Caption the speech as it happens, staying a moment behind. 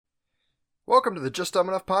Welcome to the Just Dumb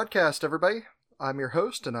Enough podcast, everybody. I'm your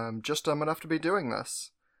host, and I'm just dumb enough to be doing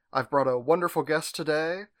this. I've brought a wonderful guest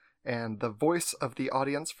today, and the voice of the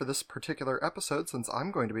audience for this particular episode, since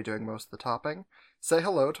I'm going to be doing most of the topping. Say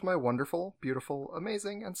hello to my wonderful, beautiful,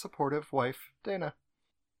 amazing, and supportive wife, Dana.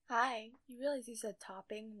 Hi. You realize you said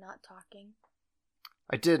topping, not talking?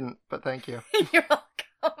 I didn't, but thank you. You're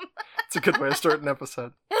welcome. It's a good way to start an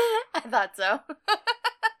episode. I thought so.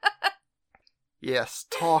 Yes,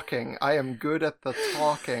 talking. I am good at the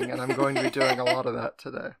talking, and I'm going to be doing a lot of that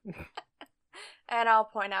today. And I'll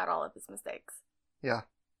point out all of his mistakes. Yeah,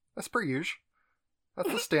 that's per usual. That's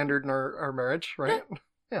the standard in our marriage, right?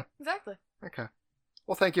 Yeah. Exactly. Okay.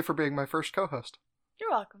 Well, thank you for being my first co-host. You're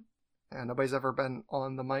welcome. And nobody's ever been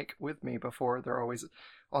on the mic with me before. They're always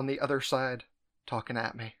on the other side talking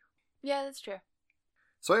at me. Yeah, that's true.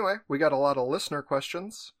 So anyway, we got a lot of listener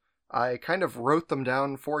questions. I kind of wrote them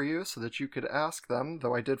down for you so that you could ask them,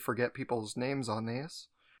 though I did forget people's names on these.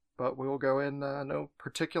 But we will go in no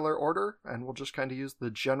particular order, and we'll just kind of use the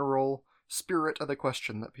general spirit of the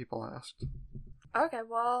question that people asked. Okay,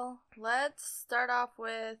 well, let's start off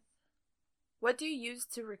with, what do you use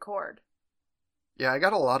to record? Yeah, I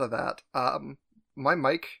got a lot of that. My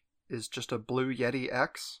mic is just a Blue Yeti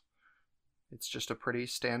X. It's just a pretty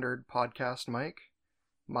standard podcast mic.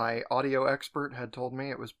 My audio expert had told me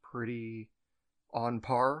it was pretty on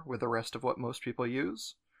par with the rest of what most people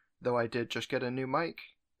use, though I did just get a new mic,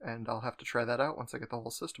 and I'll have to try that out once I get the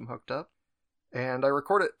whole system hooked up. And I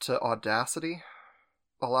record it to Audacity.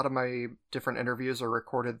 A lot of my different interviews are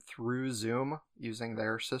recorded through Zoom using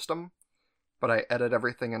their system, but I edit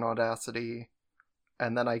everything in Audacity,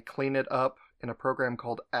 and then I clean it up in a program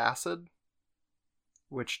called Acid,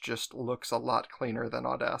 which just looks a lot cleaner than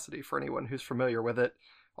Audacity for anyone who's familiar with it.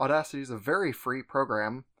 Audacity is a very free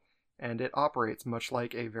program, and it operates much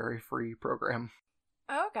like a very free program.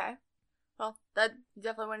 Oh, okay. Well, that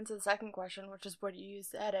definitely went into the second question, which is what you use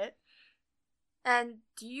to edit. And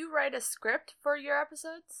do you write a script for your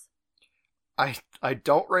episodes? I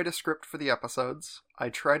don't write a script for the episodes. I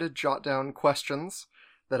try to jot down questions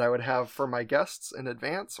that I would have for my guests in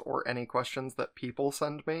advance, or any questions that people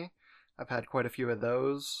send me. I've had quite a few of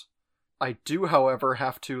those. I do, however,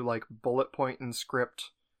 have to, bullet point and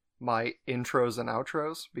script my intros and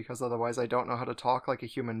outros, because otherwise I don't know how to talk like a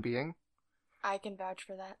human being. I can vouch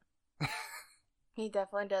for that. He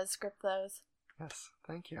definitely does script those. Yes,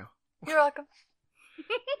 thank you. You're welcome.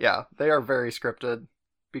 Yeah, they are very scripted,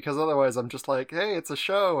 because otherwise I'm just like, hey, it's a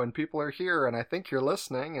show, and people are here, and I think you're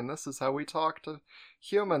listening, and this is how we talk to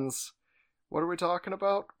humans. What are we talking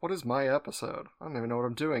about? What is my episode? I don't even know what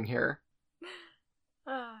I'm doing here.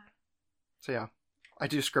 So yeah, I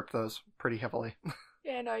do script those pretty heavily.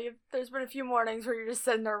 Yeah, no, there's been a few mornings where you're just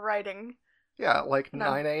sitting there writing. Yeah,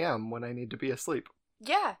 9 a.m. when I need to be asleep.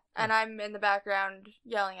 Yeah, and I'm in the background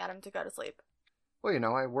yelling at him to go to sleep. Well,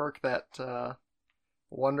 I work that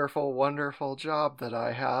wonderful, wonderful job that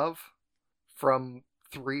I have from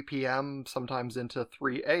 3 p.m. sometimes into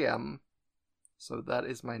 3 a.m. So that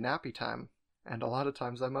is my nappy time. And a lot of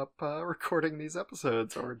times I'm up recording these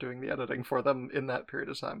episodes or doing the editing for them in that period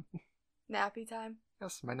of time. Nappy time?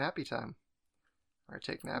 Yes, my nappy time. Or I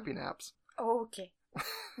take nappy naps. Okay.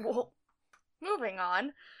 Well, moving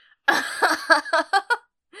on.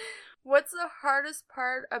 What's the hardest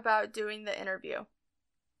part about doing the interview?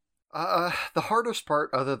 The hardest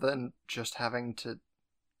part, other than just having to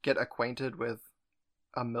get acquainted with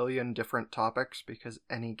a million different topics, because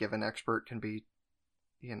any given expert can be,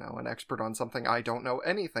 an expert on something I don't know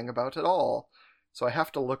anything about at all. So I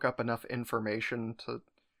have to look up enough information to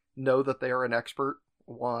know that they are an expert,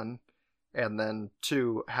 one, and then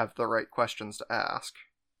two, have the right questions to ask.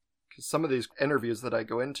 Because some of these interviews that I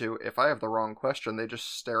go into, if I have the wrong question, they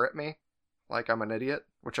just stare at me like I'm an idiot,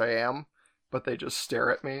 which I am, but they just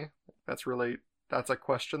stare at me. That's a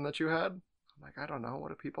question that you had? I'm like, I don't know, what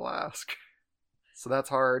do people ask? So that's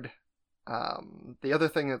hard. The other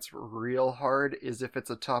thing that's real hard is if it's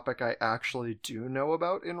a topic I actually do know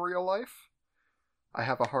about in real life. I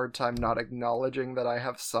have a hard time not acknowledging that I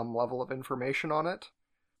have some level of information on it.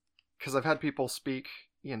 Because I've had people speak,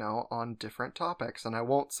 on different topics, and I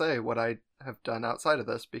won't say what I have done outside of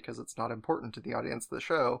this because it's not important to the audience of the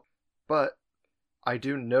show, but I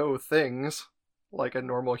do know things like a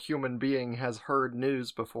normal human being has heard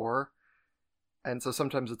news before, and so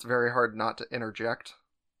sometimes it's very hard not to interject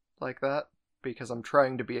like that, because I'm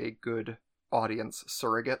trying to be a good audience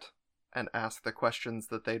surrogate and ask the questions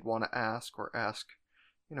that they'd want to ask, or ask,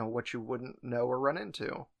 what you wouldn't know or run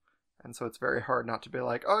into. And so it's very hard not to be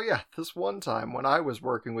like, oh yeah, this one time when I was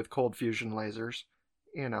working with cold fusion lasers,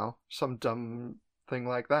 some dumb thing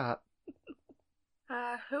like that.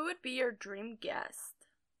 Who would be your dream guest?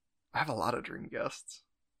 I have a lot of dream guests.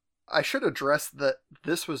 I should address that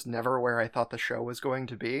this was never where I thought the show was going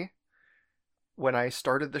to be. When I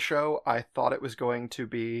started the show, I thought it was going to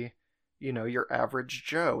be, your average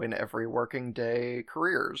Joe in every working day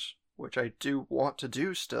careers, which I do want to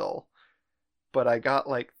do still. But I got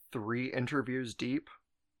like 3 interviews deep,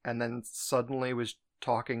 and then suddenly was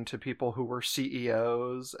talking to people who were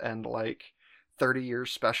CEOs and like 30-year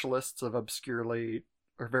specialists of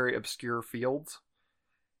very obscure fields.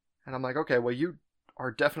 And I'm like, okay, well, you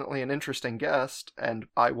are definitely an interesting guest, and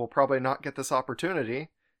I will probably not get this opportunity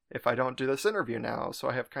if I don't do this interview now. So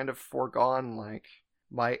I have kind of foregone like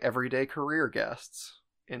my everyday career guests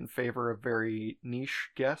in favor of very niche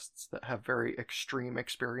guests that have very extreme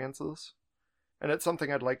experiences. And it's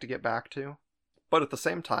something I'd like to get back to. But at the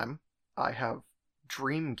same time, I have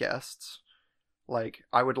dream guests. Like,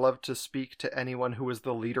 I would love to speak to anyone who is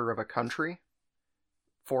the leader of a country,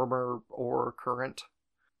 former or current.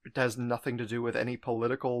 It has nothing to do with any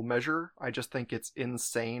political measure. I just think it's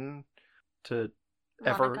insane to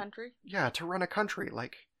Run a country? Yeah, to run a country.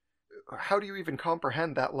 Like, how do you even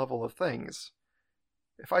comprehend that level of things?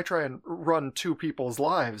 If I try and run 2 people's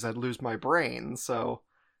lives, I'd lose my brain, so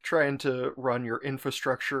trying to run your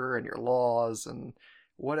infrastructure and your laws and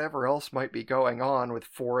whatever else might be going on with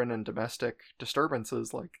foreign and domestic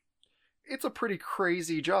disturbances, like, it's a pretty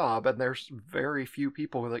crazy job, and there's very few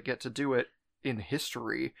people that get to do it in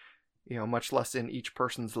history, much less in each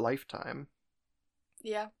person's lifetime.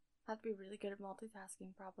 Yeah, I'd be really good at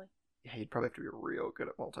multitasking, probably. Yeah, you'd probably have to be real good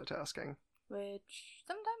at multitasking. Which,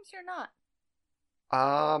 sometimes you're not.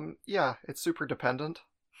 Yeah, it's super dependent.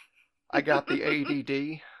 I got the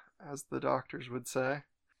ADD, as the doctors would say.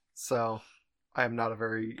 So, I am not a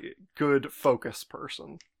very good focus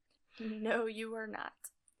person. No, you are not.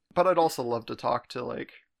 But I'd also love to talk to,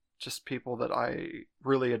 like, just people that I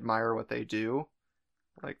really admire what they do.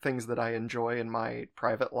 Like, things that I enjoy in my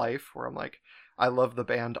private life, where I'm like, I love the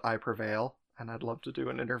band I Prevail, and I'd love to do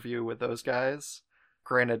an interview with those guys.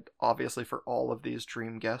 Granted, obviously for all of these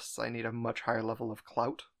dream guests, I need a much higher level of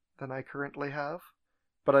clout than I currently have.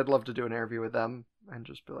 But I'd love to do an interview with them and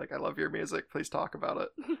just be like, I love your music, please talk about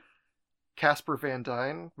it. Casper Van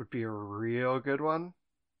Dyne would be a real good one.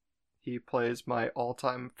 He plays my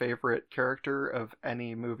all-time favorite character of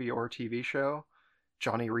any movie or TV show,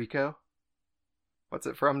 Johnny Rico. What's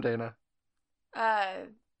it from, Dana?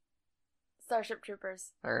 Starship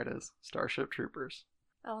Troopers. There it is, Starship Troopers.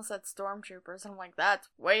 I almost said Stormtroopers, and I'm like, that's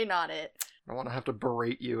way not it. I don't want to have to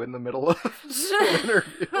berate you in the middle of an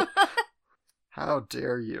interview. How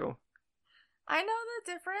dare you? I know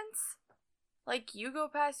the difference. Like, you go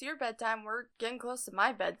past your bedtime, we're getting close to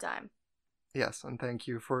my bedtime. Yes, and thank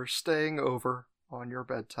you for staying over on your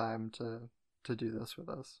bedtime to do this with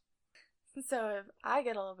us. So if I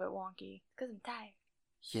get a little bit wonky, it's because I'm tired.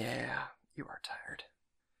 Yeah, you are tired.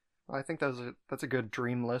 Well, I think that's a good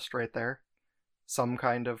dream list right there. Some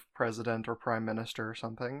kind of president or prime minister or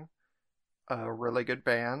something, a really good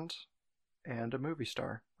band, and a movie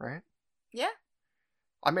star, right? Yeah.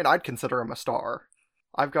 I mean, I'd consider him a star.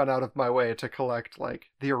 I've gone out of my way to collect, like,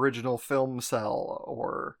 the original film cell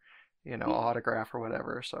or, autograph or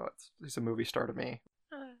whatever, so he's a movie star to me.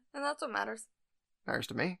 And that's what matters. Matters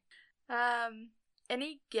to me.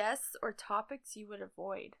 Any guests or topics you would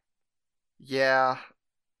avoid? Yeah.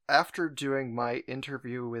 After doing my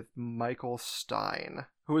interview with Michael Stein,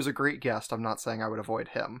 who is a great guest, I'm not saying I would avoid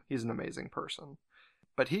him. He's an amazing person.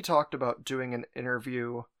 But he talked about doing an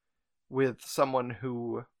interview with someone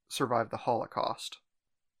who survived the Holocaust.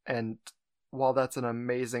 And while that's an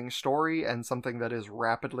amazing story and something that is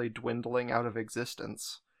rapidly dwindling out of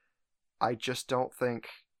existence, I just don't think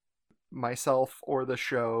myself or the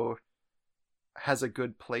show has a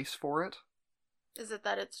good place for it. Is it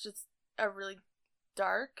that it's just a really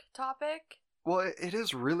dark topic? Well, it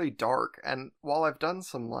is really dark, and while I've done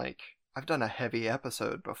a heavy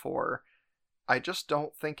episode before, I just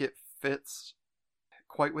don't think it fits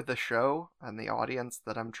quite with the show and the audience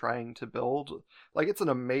that I'm trying to build. Like, it's an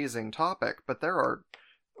amazing topic, but there are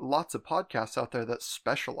lots of podcasts out there that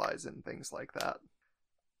specialize in things like that.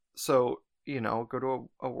 So, go to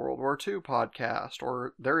a World War II podcast,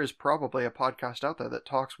 or there is probably a podcast out there that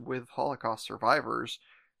talks with Holocaust survivors.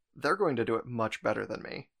 They're going to do it much better than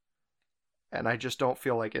me. And I just don't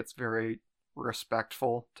feel like it's very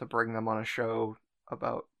respectful to bring them on a show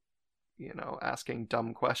about, asking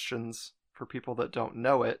dumb questions for people that don't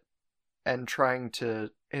know it and trying to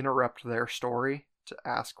interrupt their story to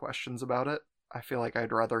ask questions about it. I feel like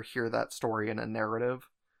I'd rather hear that story in a narrative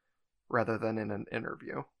rather than in an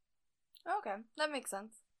interview. Okay, that makes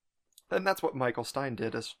sense. And that's what Michael Stein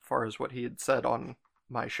did as far as what he had said on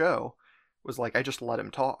my show, was like, I just let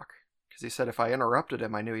him talk. Because he said if I interrupted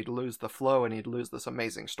him, I knew he'd lose the flow and he'd lose this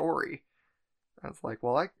amazing story. And it's like,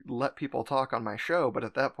 well, I let people talk on my show, but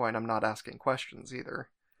at that point, I'm not asking questions either.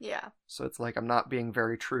 Yeah. So it's like I'm not being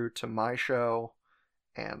very true to my show,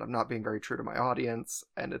 and I'm not being very true to my audience,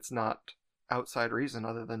 and it's not outside reason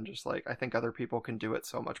other than just like, I think other people can do it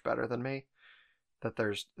so much better than me that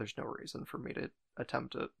there's no reason for me to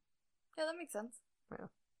attempt it. Yeah, that makes sense. Yeah.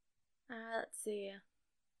 Let's see.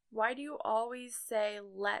 Why do you always say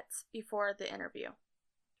let's before the interview?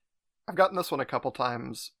 I've gotten this one a couple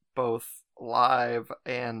times, both live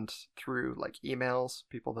and through like emails.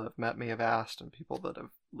 People that have met me have asked, and people that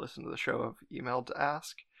have listened to the show have emailed to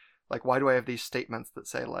ask. Like, why do I have these statements that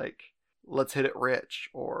say like, let's hit it rich,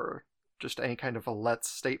 or just any kind of a let's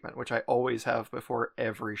statement, which I always have before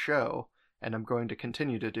every show, and I'm going to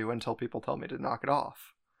continue to do until people tell me to knock it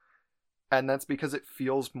off. And that's because it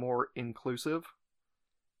feels more inclusive.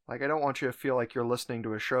 Like, I don't want you to feel like you're listening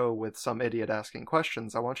to a show with some idiot asking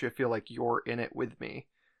questions. I want you to feel like you're in it with me.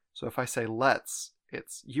 So if I say let's,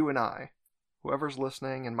 it's you and I, whoever's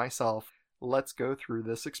listening and myself, let's go through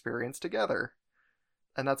this experience together.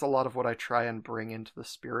 And that's a lot of what I try and bring into the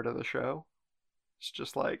spirit of the show. It's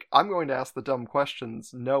just like, I'm going to ask the dumb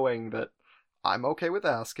questions knowing that I'm okay with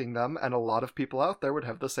asking them, and a lot of people out there would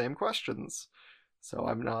have the same questions. So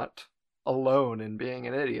I'm not alone in being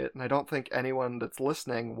an idiot, and I don't think anyone that's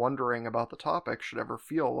listening wondering about the topic should ever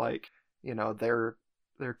feel like, you know, they're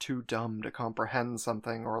too dumb to comprehend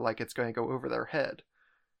something, or like it's going to go over their head.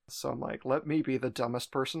 So I'm like, let me be the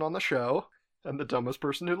dumbest person on the show and the dumbest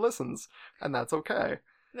person who listens, and that's okay.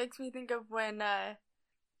 Makes me think of when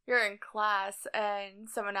you're in class and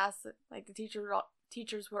someone asks, like the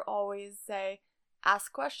teachers would always say,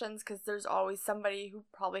 ask questions, because there's always somebody who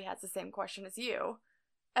probably has the same question as you.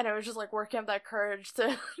 And it was just like working up that courage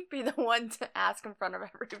to be the one to ask in front of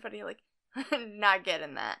everybody, like, not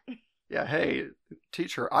getting that. Yeah, hey,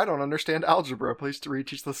 teacher, I don't understand algebra. Please to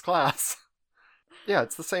reteach this class. Yeah,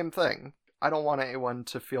 it's the same thing. I don't want anyone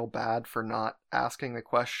to feel bad for not asking the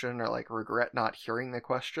question or like regret not hearing the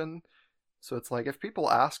question. So it's like, if people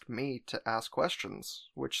ask me to ask questions,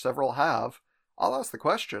 which several have, I'll ask the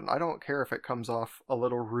question. I don't care if it comes off a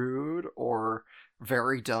little rude or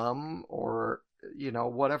very dumb or, you know,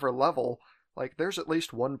 whatever level. Like, there's at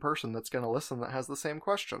least one person that's going to listen that has the same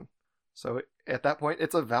question. So at that point,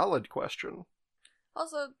 it's a valid question.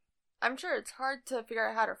 Also, I'm sure it's hard to figure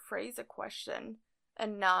out how to phrase a question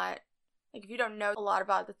and not, like, if you don't know a lot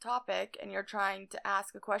about the topic and you're trying to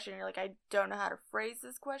ask a question, you're like, I don't know how to phrase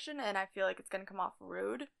this question, and I feel like it's going to come off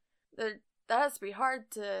rude. That has to be a hard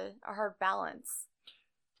balance.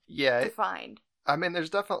 Yeah. To find. I mean, there's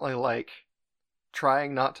definitely, like,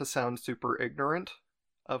 trying not to sound super ignorant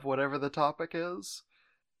of whatever the topic is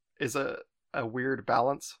a weird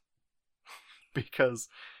balance. Because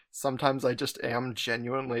sometimes I just am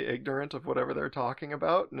genuinely ignorant of whatever they're talking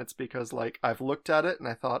about, and it's because, like, I've looked at it and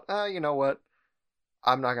I thought, you know what?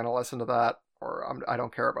 I'm not going to listen to that, or I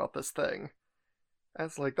don't care about this thing. And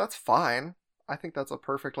it's like, that's fine. I think that's a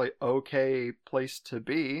perfectly okay place to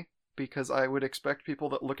be, because I would expect people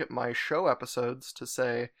that look at my show episodes to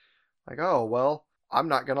say, like, oh, well, I'm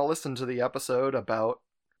not going to listen to the episode about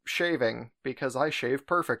shaving because I shave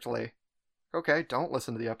perfectly. Okay, don't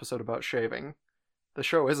listen to the episode about shaving. The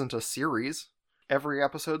show isn't a series. Every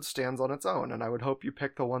episode stands on its own, and I would hope you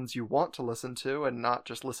pick the ones you want to listen to and not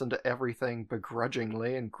just listen to everything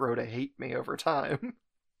begrudgingly and grow to hate me over time.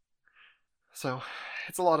 So,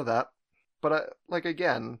 it's a lot of that. But,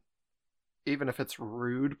 again, even if it's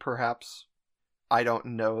rude, perhaps I don't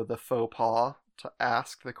know the faux pas to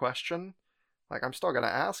ask the question. Like, I'm still going to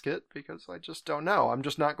ask it because I just don't know. I'm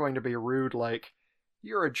just not going to be rude like,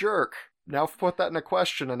 you're a jerk. Now put that in a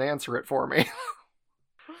question and answer it for me.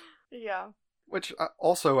 Yeah. Which,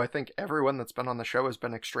 also, I think everyone that's been on the show has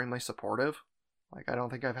been extremely supportive. Like, I don't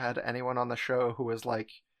think I've had anyone on the show who was like,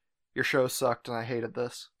 your show sucked and I hated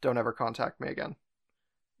this. Don't ever contact me again.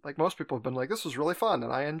 Like, most people have been like, this was really fun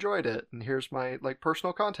and I enjoyed it, and here's my, like,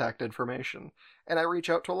 personal contact information. And I reach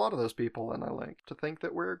out to a lot of those people, and I like to think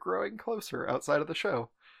that we're growing closer outside of the show.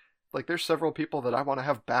 Like, there's several people that I want to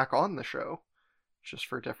have back on the show, just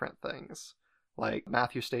for different things. Like,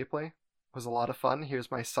 Matthew Stapley was a lot of fun. He was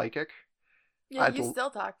my psychic. Yeah, you still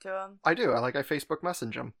talk to him. I do. I Facebook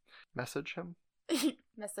message him. Message him?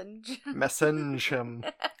 Message him.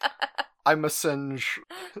 I message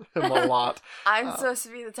him a lot. I'm supposed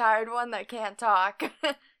to be the tired one that can't talk.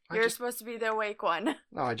 You're supposed to be the awake one.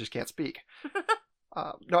 No, I just can't speak.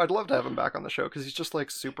 No, I'd love to have him back on the show because he's just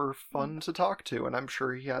like super fun to talk to, and I'm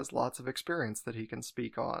sure he has lots of experience that he can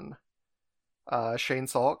speak on. Shane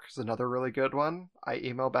Salk is another really good one. I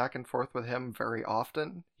email back and forth with him very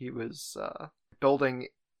often. He was building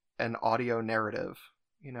an audio narrative.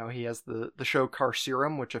 You know, he has the show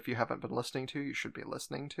Carcerum, which if you haven't been listening to, you should be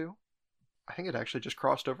listening to. I think it actually just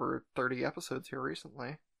crossed over 30 episodes here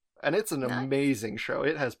recently. And it's an amazing show.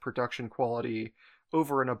 It has production quality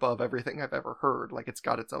over and above everything I've ever heard. Like, it's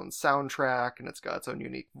got its own soundtrack, and it's got its own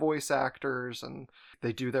unique voice actors, and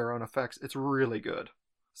they do their own effects. It's really good.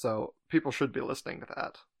 So people should be listening to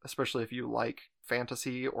that, especially if you like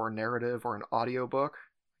fantasy or narrative or an audiobook.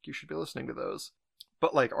 You should be listening to those.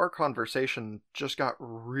 But like, our conversation just got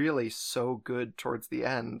really so good towards the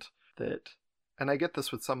end that, and I get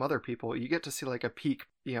this with some other people, you get to see like a peek,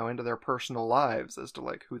 you know, into their personal lives as to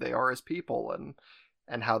like who they are as people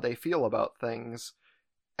and how they feel about things.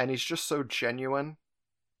 And he's just so genuine.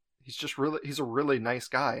 He's a really nice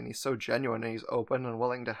guy, and he's so genuine, and he's open and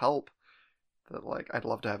willing to help that, like, I'd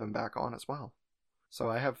love to have him back on as well. So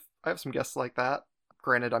I have some guests like that.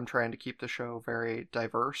 Granted, I'm trying to keep the show very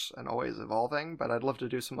diverse and always evolving, but I'd love to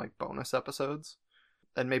do some like bonus episodes.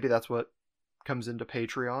 And maybe that's what comes into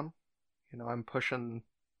Patreon. You know, I'm pushing,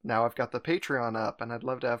 now I've got the Patreon up, and I'd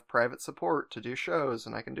love to have private support to do shows,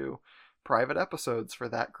 and I can do private episodes for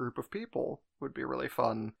that group of people. Would be really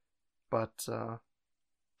fun. But,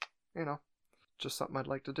 you know, just something I'd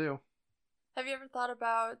like to do. Have you ever thought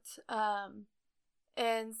about,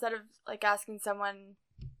 instead of, like, asking someone,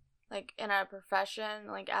 like, in a profession,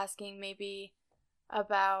 like, asking maybe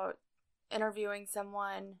about interviewing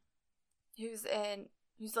someone who's,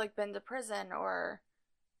 like, been to prison or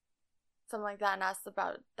something like that, and asked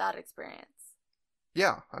about that experience?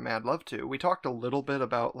 Yeah, I mean, I'd love to. We talked a little bit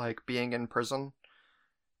about, like, being in prison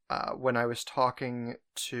when I was talking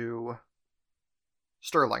to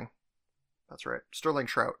Sterling. That's right, Sterling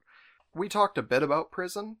Shrout. We talked a bit about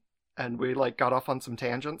prison, and we, like, got off on some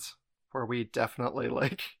tangents where we definitely,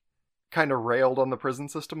 like, kind of railed on the prison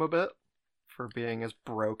system a bit for being as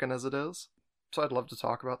broken as it is. So I'd love to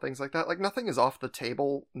talk about things like that. Like, nothing is off the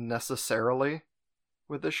table necessarily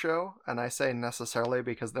with this show, and I say necessarily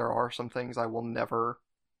because there are some things I will never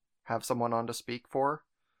have someone on to speak for.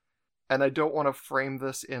 And I don't want to frame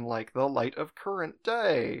this in, like, the light of current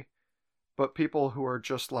day, but people who are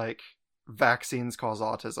just like, vaccines cause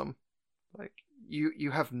autism. Like,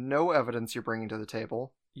 you have no evidence you're bringing to the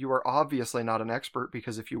table. You are obviously not an expert,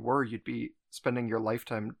 because if you were, you'd be spending your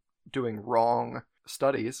lifetime doing wrong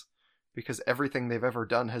studies, because everything they've ever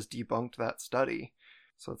done has debunked that study.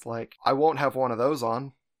 So it's like, I won't have one of those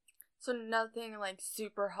on. So nothing like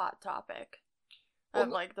super hot topic of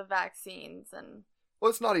like the vaccines and... Well,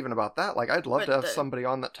 it's not even about that. Like, I'd love to have somebody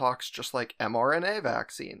on that talks just like mRNA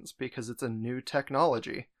vaccines, because it's a new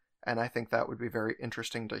technology, and I think that would be very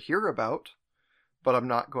interesting to hear about. But I'm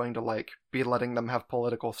not going to, like, be letting them have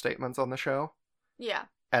political statements on the show. Yeah.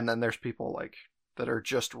 And then there's people, like, that are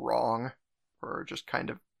just wrong, or just kind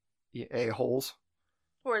of a-holes.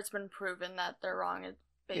 Or it's been proven that they're wrong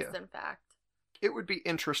based in fact. It would be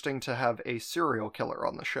interesting to have a serial killer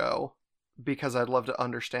on the show, because I'd love to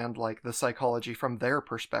understand, like, the psychology from their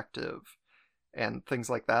perspective and things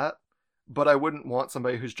like that. But I wouldn't want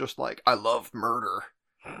somebody who's just like, I love murder.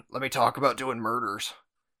 Let me talk about doing murders.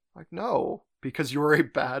 Like, no, because you're a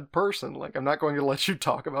bad person. Like, I'm not going to let you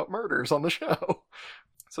talk about murders on the show.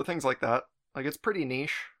 So things like that. Like, it's pretty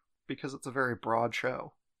niche because it's a very broad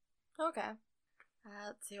show. Okay.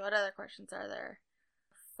 Let's see, what other questions are there?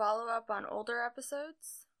 Follow up on older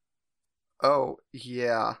episodes? Oh,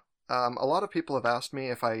 yeah. A lot of people have asked me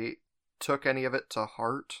if I took any of it to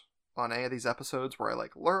heart on any of these episodes where I,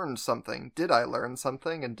 like, learned something. Did I learn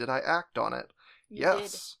something, and did I act on it?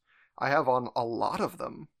 Yes. I have on a lot of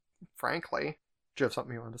them, frankly. Do you have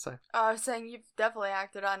something you wanted to say? I was saying you've definitely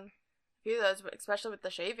acted on a few of those, especially with the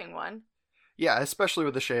shaving one. Yeah, especially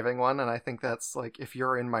with the shaving one, and I think that's, like, if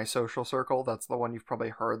you're in my social circle, that's the one you've probably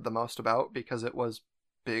heard the most about, because it was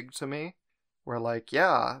big to me. Where, like,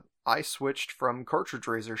 yeah, I switched from cartridge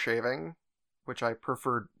razor shaving, which I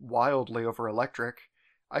preferred wildly over electric.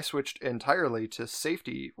 I switched entirely to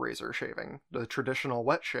safety razor shaving, the traditional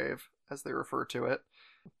wet shave, as they refer to it,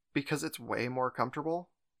 because it's way more comfortable.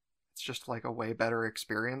 It's just, like, a way better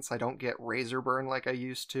experience. I don't get razor burn like I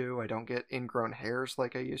used to. I don't get ingrown hairs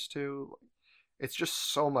like I used to. It's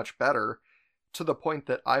just so much better, to the point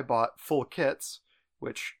that I bought full kits,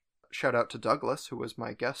 which, shout out to Douglas, who was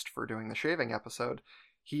my guest for doing the shaving episode.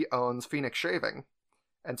 He owns Phoenix Shaving.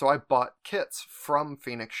 And so I bought kits from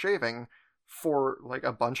Phoenix Shaving for, like,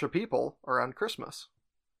 a bunch of people around Christmas.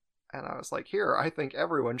 And I was like, here, I think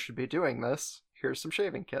everyone should be doing this. Here's some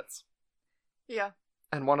shaving kits. Yeah.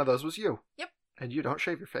 And one of those was you. Yep. And you don't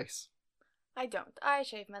shave your face. I don't. I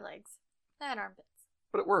shave my legs. And armpits.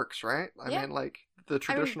 But it works, right? I Yeah. mean, like, the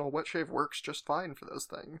traditional wet shave works just fine for those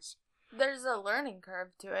things. There's a learning curve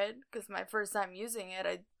to it, because my first time using it,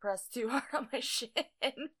 I pressed too hard on my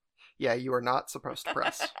shin. Yeah, you are not supposed to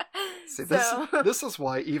press. See, So- this is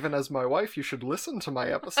why, even as my wife, you should listen to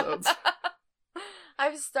my episodes.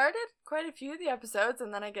 I've started quite a few of the episodes,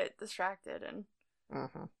 and then I get distracted, and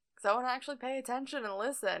Mm-hmm. because I want to actually pay attention and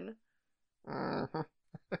listen. Mm-hmm.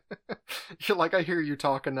 You're like, I hear you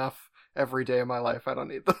talk enough every day of my life. I don't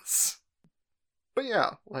need this. But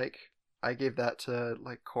yeah, like, I gave that to,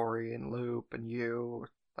 like, Corey and Loop and you.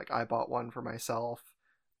 Like, I bought one for myself.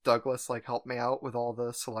 Douglas, like, helped me out with all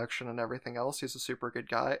the selection and everything else. He's a super good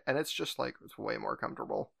guy. And it's just, like, it's way more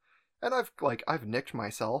comfortable. And I've nicked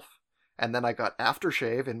myself. And then I got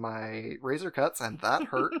aftershave in my razor cuts, and that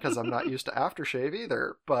hurt because I'm not used to aftershave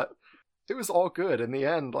either. But it was all good in the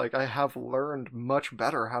end. Like, I have learned much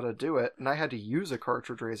better how to do it, and I had to use a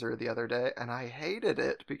cartridge razor the other day, and I hated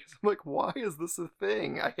it because I'm like, why is this a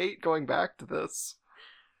thing? I hate going back to this.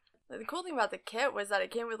 The cool thing about the kit was that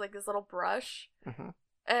it came with like this little brush, Mm-hmm.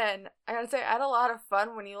 and I gotta say, I had a lot of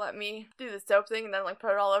fun when you let me do the soap thing and then like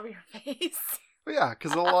put it all over your face. But yeah,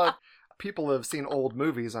 because a lot of people who have seen old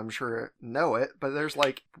movies, I'm sure, know it, but there's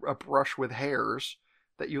like a brush with hairs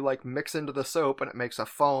that you like mix into the soap and it makes a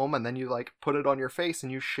foam, and then you like put it on your face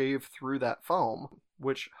and you shave through that foam,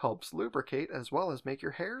 which helps lubricate as well as make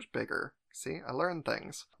your hairs bigger. See, I learned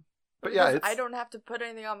things. But yeah, Because I don't have to put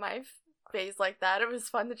anything on my face like that. It was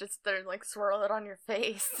fun to just like swirl it on your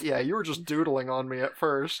face. Yeah, you were just doodling on me at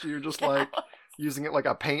first. You were just like using it like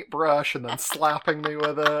a paintbrush and then slapping me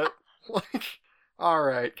with it. Like,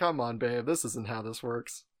 alright, come on, babe, this isn't how this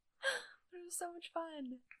works. It was so much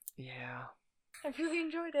fun. Yeah. I really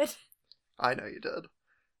enjoyed it. I know you did.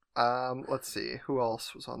 Let's see, who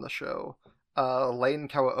else was on the show? Lane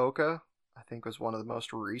Kawaoka, I think, was one of the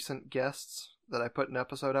most recent guests that I put an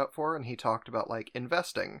episode out for, and he talked about, like,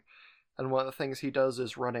 investing. And one of the things he does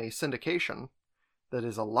is run a syndication that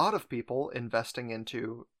is a lot of people investing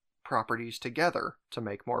into properties together to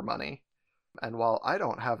make more money. And while I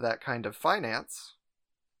don't have that kind of finance,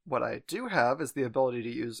 what I do have is the ability to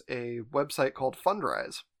use a website called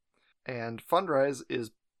Fundrise. And Fundrise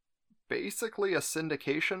is basically a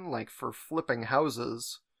syndication, like, for flipping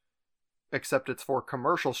houses, except it's for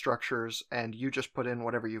commercial structures, and you just put in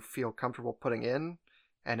whatever you feel comfortable putting in,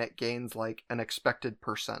 and it gains, like, an expected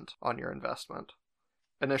 % on your investment.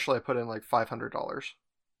 Initially, I put in, like, $500.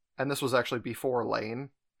 And this was actually before Lane.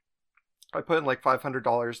 I put in, like,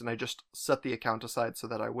 $500, and I just set the account aside so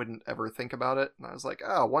that I wouldn't ever think about it. And I was like,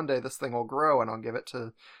 oh, one day this thing will grow, and I'll give it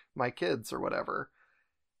to my kids or whatever.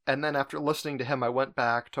 And then after listening to him, I went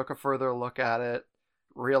back, took a further look at it,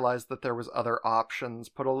 realized that there was other options,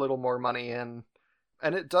 put a little more money in,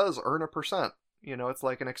 and it does earn a %. You know, it's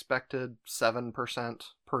like an expected 7%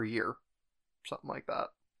 per year, something like that,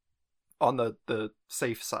 on the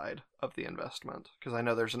safe side of the investment, because I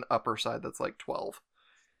know there's an upper side that's like 12.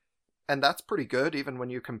 And that's pretty good, even when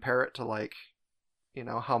you compare it to, like, you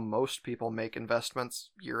know, how most people make investments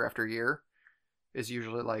year after year is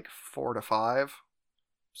usually like 4 to 5.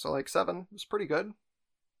 So, like, 7 is pretty good.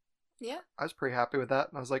 Yeah. I was pretty happy with that,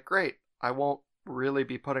 and I was like, great, I won't really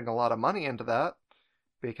be putting a lot of money into that,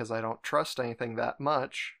 because I don't trust anything that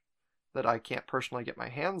much that I can't personally get my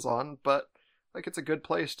hands on, but, like, it's a good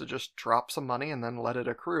place to just drop some money and then let it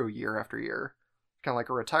accrue year after year. Kind of like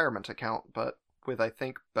a retirement account, but with, I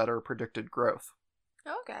think, better predicted growth.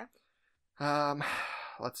 Okay.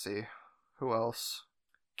 Let's see, who else?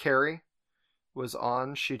 Carrie was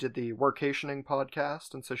on. She did the Workationing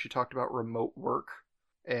podcast, and so she talked about remote work.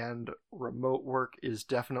 And remote work is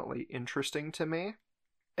definitely interesting to me.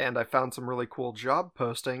 And I found some really cool job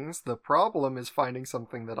postings. The problem is finding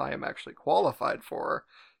something that I am actually qualified for,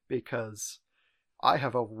 because I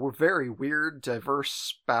have a very weird, diverse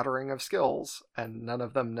spattering of skills, and none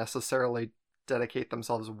of them necessarily dedicate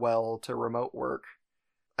themselves well to remote work.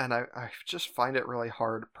 And I just find it really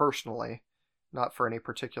hard, personally, not for any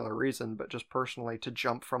particular reason, but just personally, to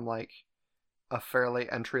jump from, like, a fairly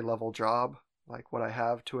entry-level job, like what I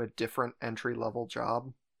have, to a different entry-level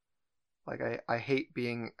job. Like, I hate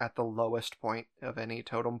being at the lowest point of any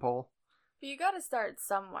totem pole. But you gotta start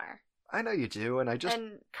somewhere. I know you do, and I just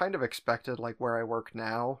kind of expected, like, where I work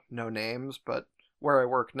now, no names, but where I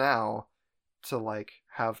work now, to, like,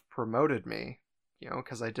 have promoted me, you know,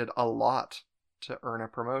 because I did a lot to earn a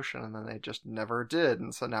promotion, and then they just never did,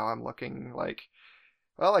 and so now I'm looking like,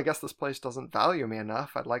 well, I guess this place doesn't value me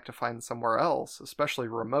enough. I'd like to find somewhere else, especially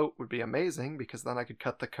remote would be amazing, because then I could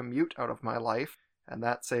cut the commute out of my life, and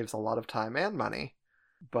that saves a lot of time and money.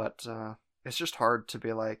 But it's just hard to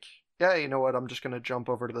be like, yeah, you know what, I'm just going to jump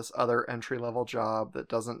over to this other entry-level job that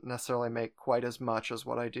doesn't necessarily make quite as much as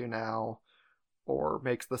what I do now, or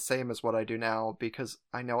makes the same as what I do now, because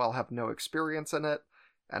I know I'll have no experience in it,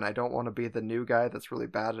 and I don't want to be the new guy that's really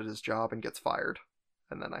bad at his job and gets fired,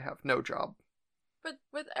 and then I have no job. But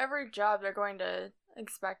with every job, they're going to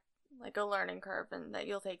expect, like, a learning curve and that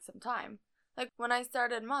you'll take some time. Like, when I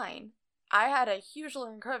started mine, I had a huge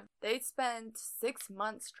learning curve. They spent 6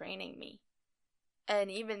 months training me.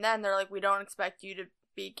 And even then, they're like, we don't expect you to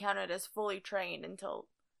be counted as fully trained until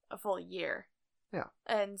a full year. Yeah.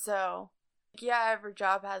 And so, yeah, every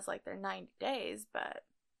job has, like, their 90 days, but...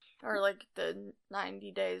 Or, like, the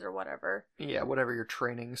 90 days or whatever. Yeah, whatever your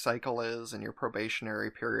training cycle is and your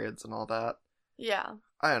probationary periods and all that. Yeah.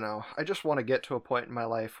 I don't know. I just want to get to a point in my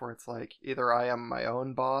life where it's like, either I am my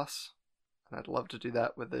own boss, and I'd love to do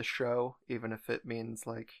that with this show, even if it means,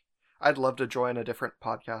 like, I'd love to join a different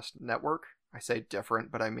podcast network. I say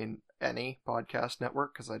different, but I mean any podcast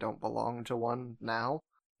network, because I don't belong to one now.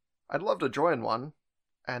 I'd love to join one,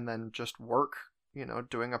 and then just work,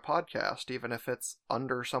 doing a podcast, even if it's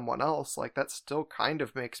under someone else. Like, that still kind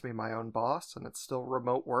of makes me my own boss, and it's still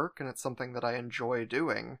remote work, and it's something that I enjoy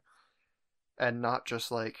doing, and not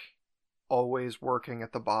just, like, always working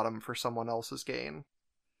at the bottom for someone else's gain.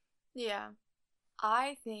 Yeah.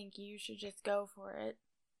 I think you should just go for it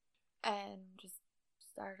and just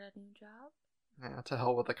start a new job. Yeah, to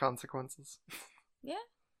hell with the consequences. Yeah.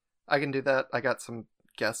 I can do that. I got some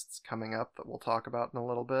guests coming up that we'll talk about in a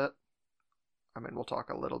little bit. I mean, we'll talk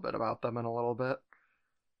a little bit about them in a little bit.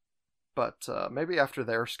 But maybe after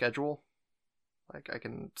their schedule, like, I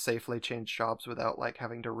can safely change jobs without, like,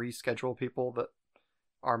 having to reschedule people that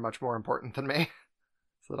are much more important than me.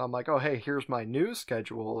 So that I'm like, oh, hey, here's my new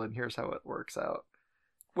schedule, and here's how it works out.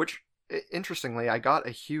 Which, interestingly, I got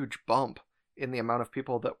a huge bump in the amount of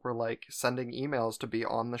people that were, like, sending emails to be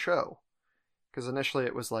on the show. Because initially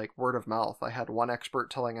it was, like, word of mouth. I had one expert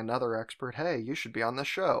telling another expert, hey, you should be on this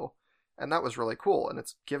show. And that was really cool, and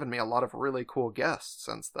it's given me a lot of really cool guests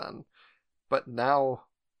since then. But now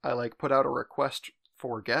I, like, put out a request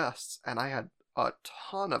for guests, and I had a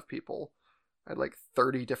ton of people. I had, like,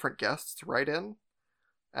 30 different guests write in.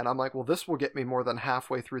 And I'm like, well, this will get me more than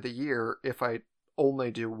halfway through the year if I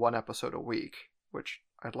only do one episode a week, which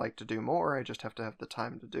I'd like to do more. I just have to have the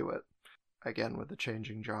time to do it. Again, with the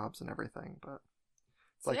changing jobs and everything, but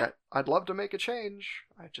it's like, yeah. I'd love to make a change.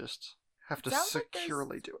 I just have to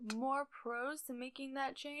securely do it. More pros to making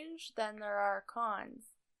that change than there are cons.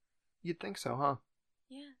 You'd think so, huh?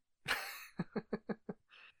 Yeah.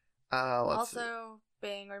 Let's see.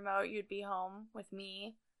 Being remote, you'd be home with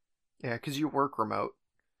me. Yeah, because you work remote.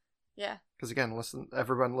 Yeah. Because again,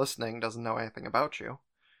 everyone listening doesn't know anything about you.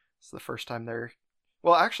 It's the first time they're...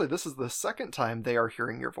 Well, actually, this is the second time they are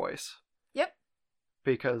hearing your voice. Yep.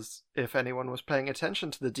 Because if anyone was paying attention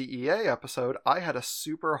to the DEA episode, I had a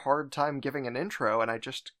super hard time giving an intro, and I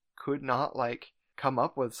just could not, like, come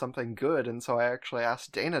up with something good, and so I actually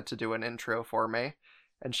asked Dana to do an intro for me,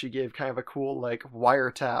 and she gave kind of a cool, like,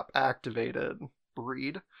 wiretap-activated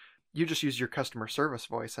read. You just use your customer service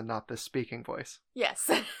voice and not this speaking voice. Yes,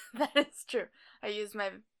 that is true. I use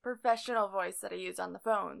my professional voice that I use on the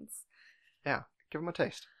phones. Yeah, give them a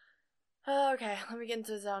taste. Okay, let me get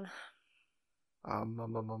into the zone.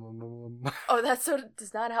 Oh, that sort of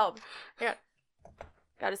does not help. Yeah,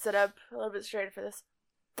 gotta sit up a little bit straighter for this.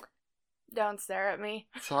 Don't stare at me.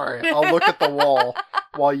 Sorry, I'll look at the wall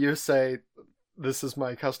while you say, this is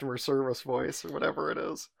my customer service voice, or whatever it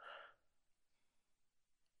is.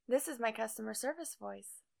 This is my customer service voice.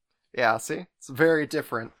 Yeah, see? It's very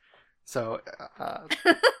different. So, I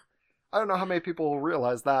don't know how many people will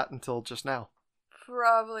realize that until just now.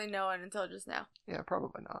 Probably no one until just now. Yeah,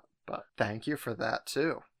 probably not. But thank you for that,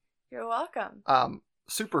 too. You're welcome.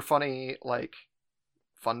 Super funny, like,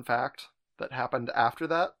 fun fact that happened after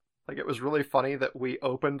that. Like, it was really funny that we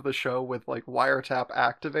opened the show with, like, wiretap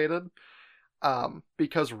activated.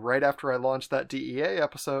 Because right after I launched that DEA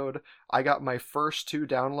episode, I got my first 2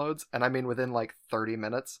 downloads, and I mean within like 30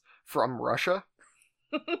 minutes, from Russia.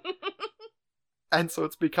 And so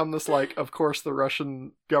it's become this, like, of course the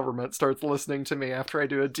Russian government starts listening to me after I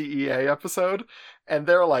do a DEA episode, and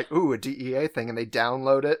they're like, ooh, a DEA thing, and they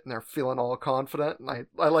download it, and they're feeling all confident, and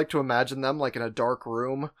I like to imagine them, like, in a dark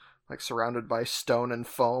room, like, surrounded by stone and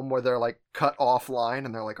foam, where they're, like, cut offline,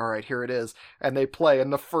 and they're like, all right, here it is. And they play,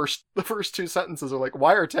 and the first 2 sentences are, like,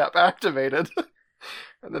 wiretap activated.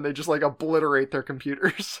 And then they just, like, obliterate their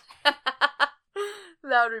computers.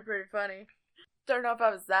 That would be pretty funny. Don't know if I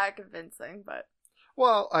was that convincing, but...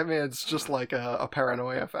 Well, I mean, it's just, like, a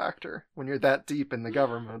paranoia factor. When you're that deep in the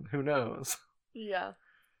government, who knows? Yeah.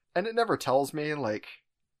 And it never tells me, like,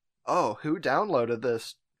 oh, who downloaded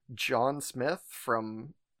this? John Smith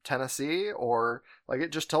from Tennessee? Or, like,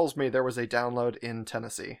 it just tells me there was a download in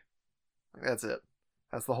Tennessee. That's it.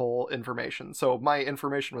 That's the whole information. So my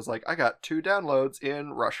information was like, I got 2 downloads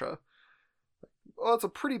in Russia. Well, it's a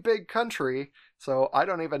pretty big country, so I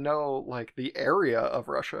don't even know, like, the area of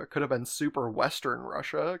Russia. Could have been super western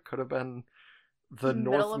Russia. Could have been the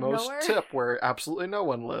Middle of northmost nowhere? tip where absolutely no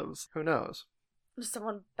one lives. Who knows? Just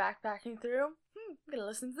someone backpacking through. I'm gonna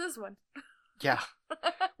listen to this one. Yeah.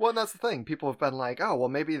 Well, and that's the thing. People have been like, oh, well,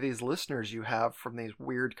 maybe these listeners you have from these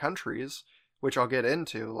weird countries, which I'll get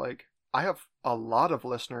into, like, I have a lot of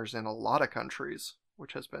listeners in a lot of countries,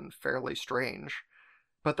 which has been fairly strange.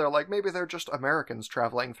 But they're like, maybe they're just Americans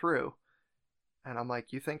traveling through. And I'm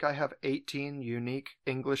like, you think I have 18 unique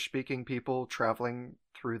English-speaking people traveling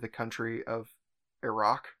through the country of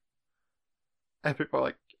Iraq? And people are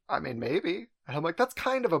like, I mean, maybe. And I'm like, that's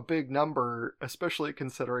kind of a big number, especially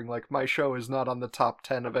considering, like, my show is not on the top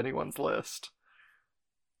 10 of anyone's list,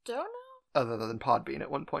 Don't know. other than Podbean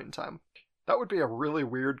at one point in time. That would be a really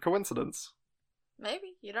weird coincidence.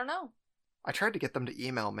 Maybe. You don't know. I tried to get them to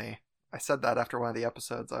email me. I said that after one of the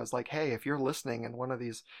episodes. I was like, hey, if you're listening in one of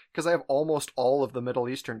these, because I have almost all of the Middle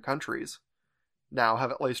Eastern countries now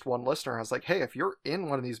have at least one listener. I was like, hey, if you're in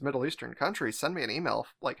one of these Middle Eastern countries, send me an email.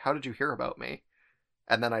 Like, how did you hear about me?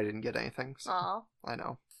 And then I didn't get anything. So Aw. I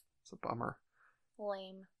know. It's a bummer.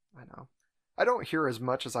 Lame. I know. I don't hear as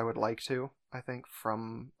much as I would like to, I think,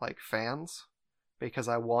 from, like, fans, because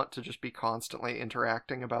I want to just be constantly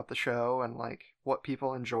interacting about the show and, like, what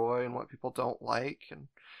people enjoy and what people don't like, and,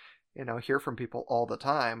 you know, hear from people all the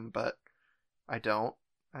time, but I don't,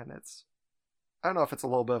 and I don't know if it's a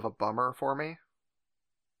little bit of a bummer for me.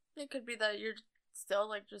 It could be that you're still,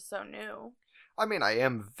 like, just so new. I mean, I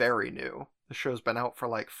am very new. The show's been out for,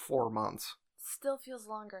 like, 4 months. Still feels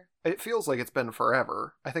longer. It feels like it's been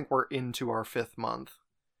forever. I think we're into our 5th month.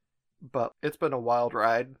 But it's been a wild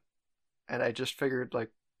ride, and I just figured,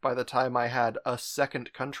 like, by the time I had a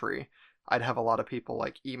second country, I'd have a lot of people,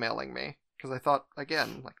 like, emailing me. Because I thought,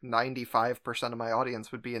 again, like, 95% of my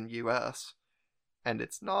audience would be in the US. And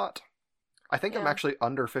it's not. I think I'm Yeah. actually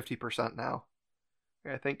under 50% now.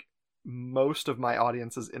 I think most of my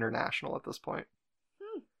audience is international at this point.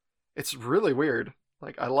 It's really weird.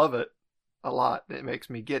 Like, I love it a lot. It makes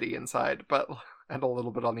me giddy inside, but and a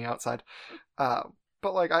little bit on the outside.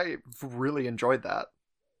 But, like, I really enjoyed that.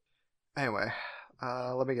 Anyway,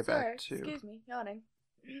 let me get Sorry, back to... excuse me, yawning.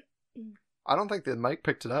 I don't think the mic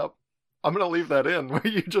picked it up. I'm gonna leave that in, where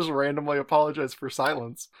you just randomly apologize for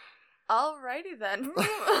silence. Alrighty then.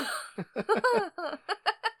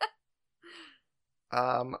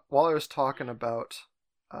 While I was talking about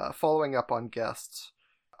following up on guests,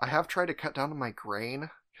 I have tried to cut down on my grain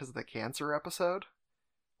because of the cancer episode,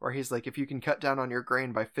 where he's like, if you can cut down on your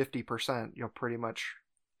grain by 50%, you'll pretty much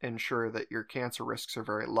ensure that your cancer risks are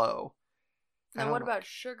very low. Now And what I'm about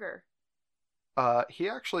sugar? he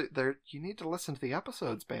actually, you need to listen to the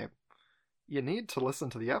episodes, babe. You need to listen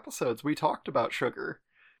to the episodes. We talked about sugar.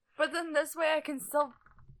 But then this way I can still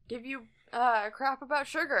give you crap about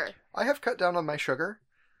sugar. I have cut down on my sugar.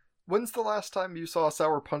 When's the last time you saw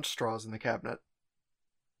sour punch straws in the cabinet?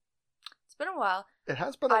 It's been a while. It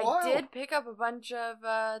has been a while. I did pick up a bunch of,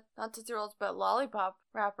 not Tootsie Rolls, but Lollipop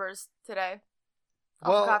wrappers today.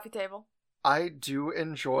 Off the coffee table. I do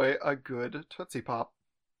enjoy a good Tootsie Pop.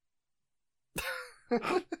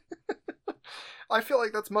 I feel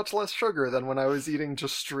like that's much less sugar than when I was eating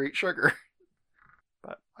just straight sugar.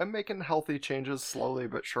 But I'm making healthy changes slowly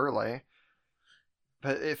but surely.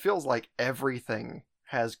 But it feels like everything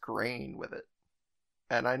has grain with it.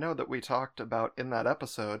 And I know that we talked about in that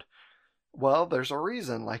episode, well, there's a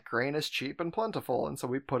reason, like, grain is cheap and plentiful, and so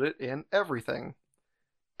we put it in everything.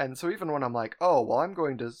 And so even when I'm like, oh, well, I'm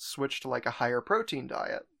going to switch to, like, a higher protein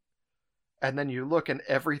diet, and then you look and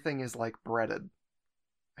everything is, like, breaded.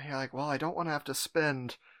 And you're like, well, I don't want to have to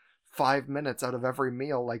spend 5 minutes out of every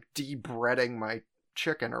meal, like, de-breading my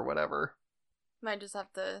chicken or whatever. Might just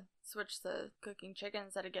have to switch to cooking chicken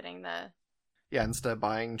instead of getting the... Yeah, instead of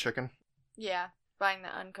buying chicken. Yeah, buying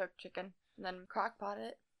the uncooked chicken, and then crock pot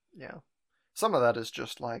it. Yeah. Some of that is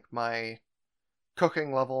just, like, my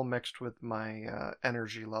cooking level mixed with my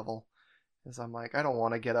energy level. Is I'm like, I don't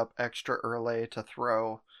want to get up extra early to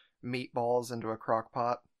throw meatballs into a crock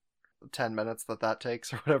pot. 10 minutes that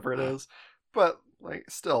takes or whatever it is. But, like,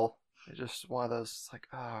 still, it's just one of those, like,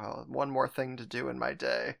 oh, one more thing to do in my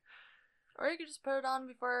day. Or you could just put it on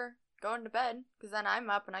before going to bed, because then I'm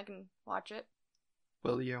up and I can watch it.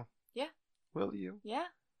 Will you? Yeah. Will you? Yeah.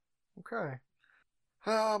 Okay.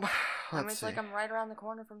 I mean, Let's it's see. like I'm right around the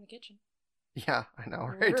corner from the kitchen. Yeah, I know,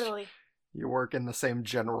 right? Literally. You work in the same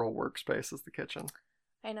general workspace as the kitchen.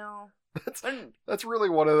 I know. That's When, that's really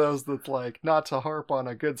one of those that's like, not to harp on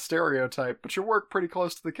a good stereotype, but you work pretty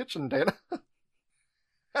close to the kitchen, Dana.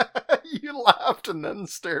 You laughed and then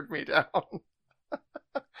stared me down.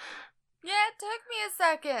 yeah, it took me a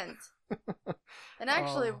second. And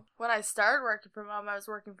actually, Oh. when I started working from home, I was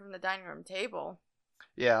working from the dining room table.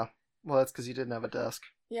 Yeah, well, that's because you didn't have a desk.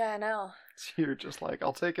 Yeah, I know. So you're just like,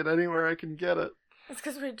 I'll take it anywhere I can get it. It's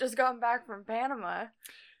because we'd just gotten back from Panama.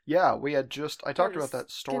 Yeah, we had just, I talked Had to about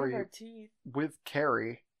that skin of story our teeth. with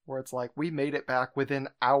Carrie, where it's like, we made it back within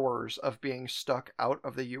hours of being stuck out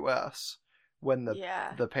of the US when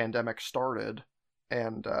Yeah. the pandemic started.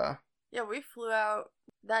 And, Yeah, we flew out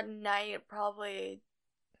that night probably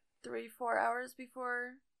 3-4 hours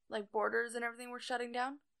before, like, borders and everything were shutting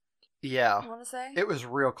down, yeah, I want to say. it was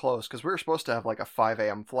real close, because we were supposed to have like a 5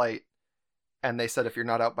 a.m. flight, and they said if you're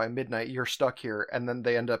not out by midnight, you're stuck here, and then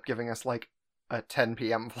they end up giving us like a 10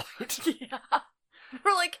 p.m. flight. Yeah.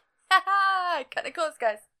 We're like, haha, cut it close,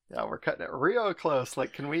 guys. Yeah, we're cutting it real close.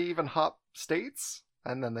 Like, can we even hop states?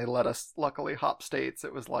 And then they let us, luckily, hop states.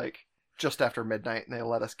 It was like just after midnight, and they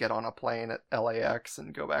let us get on a plane at LAX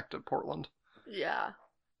and go back to Portland. Yeah.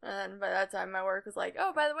 And by that time, my work was like,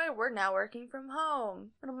 oh, by the way, we're now working from home.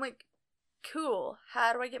 And I'm like, cool.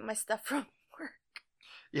 How do I get my stuff from work?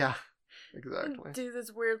 Yeah, And exactly. do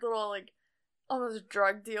this weird little, like, almost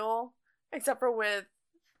drug deal, except for with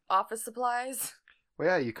office supplies. Well,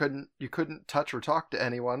 yeah, you couldn't touch or talk to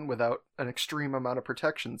anyone without an extreme amount of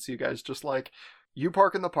protection. So you guys just like, you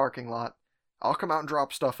park in the parking lot, I'll come out and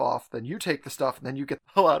drop stuff off, then you take the stuff, and then you get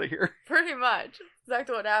the hell out of here. Pretty much.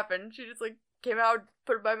 Exactly what happened. She just, like, came out,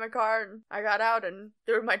 put it by my car, and I got out and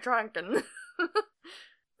threw it in my trunk and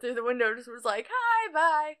through the window just was like, hi,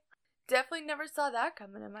 bye. Definitely never saw that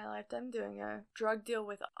coming in my lifetime, doing a drug deal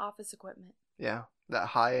with office equipment. Yeah, that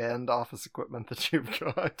high-end office equipment that you've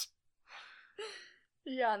got.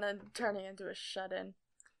 Yeah, and then turning into a shut-in.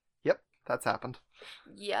 Yep, that's happened.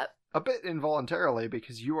 Yep. A bit involuntarily,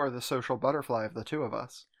 because you are the social butterfly of the two of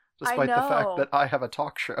us. I Despite the fact know. that I have a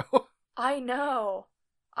talk show. I know.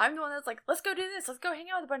 I'm the one that's like, let's go do this. Let's go hang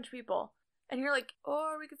out with a bunch of people. And you're like,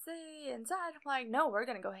 or we could stay inside. I'm like, no, we're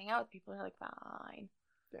going to go hang out with people. And you're like, fine.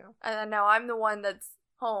 Yeah. And then now I'm the one that's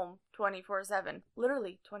home 24/7.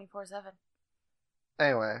 Literally 24/7.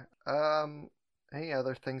 Anyway, any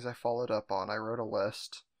other things I followed up on? I wrote a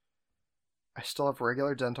list. I still have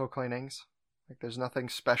regular dental cleanings. Like, there's nothing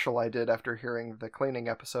special I did after hearing the cleaning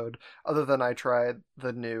episode, other than I tried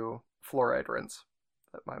the new fluoride rinse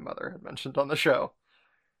that my mother had mentioned on the show.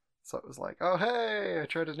 So it was like, oh hey, I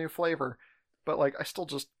tried a new flavor. But like, I still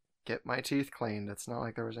just get my teeth cleaned. It's not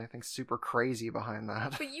like there was anything super crazy behind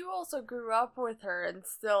that. But you also grew up with her and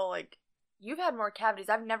still, like, you've had more cavities.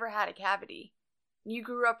 I've never had a cavity. You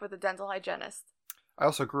grew up with a dental hygienist. I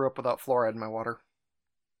also grew up without fluoride in my water.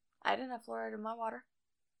 I didn't have fluoride in my water.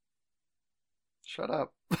 Shut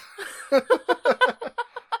up.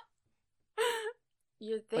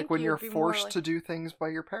 You'd think Like, when you'd you're be forced more like... to do things by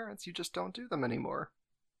your parents, you just don't do them anymore.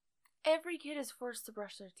 Every kid is forced to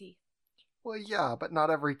brush their teeth. Well, yeah, but not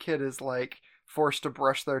every kid is, like, forced to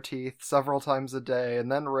brush their teeth several times a day,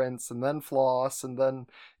 and then rinse, and then floss, and then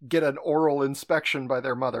get an oral inspection by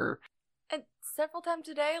their mother. And several times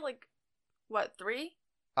a day? Like, what, 3?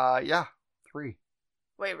 Yeah, 3.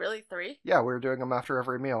 Wait, really? 3? Yeah, we were doing them after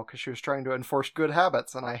every meal, because she was trying to enforce good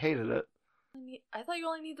habits, and I hated it. I thought you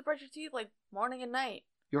only need to brush your teeth, like, morning and night.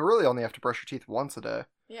 You'll really only have to brush your teeth once a day.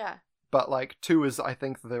 Yeah. But, like, 2 is, I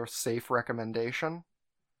think, their safe recommendation.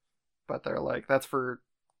 But they're like, that's for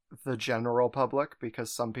the general public,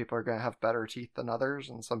 because some people are going to have better teeth than others,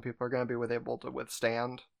 and some people are going to be able to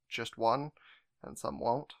withstand just one, and some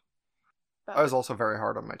won't. But I was also very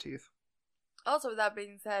hard on my teeth. also, with that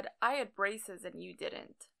being said, I had braces and you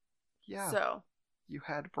didn't. Yeah, So, you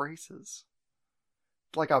had braces.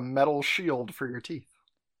 It's like a metal shield for your teeth.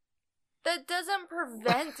 that doesn't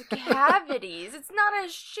prevent cavities. It's not a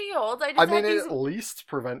shield. I mean, it at least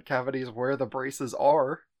prevent cavities where the braces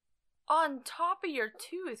are. on top of your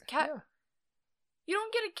tooth. Yeah. You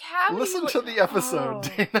don't get a cavity. Listen like... to the episode, Oh.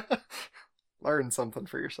 Dana. Learn something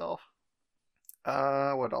for yourself.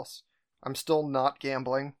 What else? I'm still not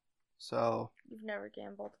gambling, so You've never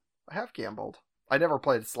gambled. I have gambled. I never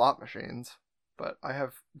played slot machines, but I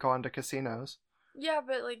have gone to casinos. Yeah,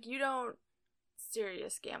 but, like, you don't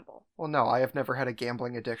serious gamble. Well, no, I have never had a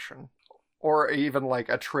gambling addiction. Or even, like,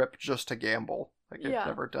 a trip just to gamble. Like, Yeah. I've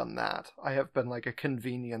never done that. I have been, like, a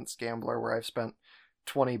convenience gambler where I've spent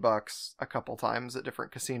 $20 a couple times at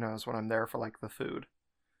different casinos when I'm there for, like, the food.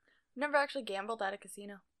 Never actually gambled at a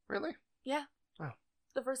casino. Really? Yeah. Oh.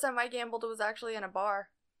 The first time I gambled was actually in a bar.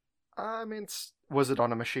 I mean, was it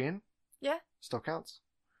on a machine? Yeah. Still counts.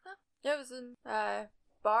 Yeah, it was in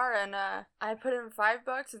bar, and I put in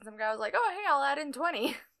 $5, and some guy was like, "Oh, hey, I'll add in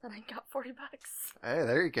 20." And I got $40. Hey,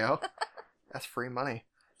 there you go. That's free money.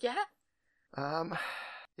 Yeah.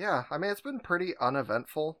 Yeah, I mean, it's been pretty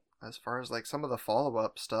uneventful as far as, like, some of the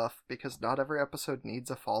follow-up stuff, because not every episode needs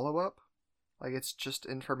a follow-up. Like, it's just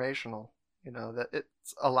informational. You know, that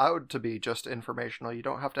it's allowed to be just informational. You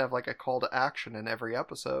don't have to have, like, a call to action in every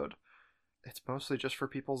episode. It's mostly just for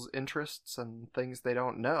people's interests and things they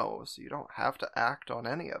don't know, so you don't have to act on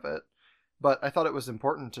any of it. But I thought it was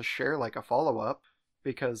important to share, like, a follow-up,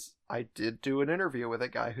 because I did do an interview with a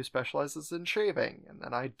guy who specializes in shaving, and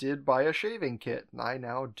then I did buy a shaving kit, and I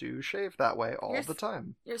now do shave that way all the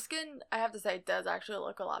time. Your skin, I have to say, does actually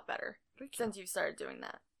look a lot better Thank you. since you've started doing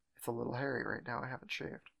that. It's a little hairy right now. I haven't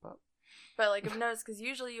shaved, but like, I've noticed, because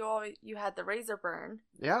usually you had the razor burn.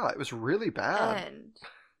 Yeah, it was really bad. And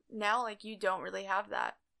now, like, you don't really have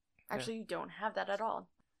that. Actually, you don't have that at all.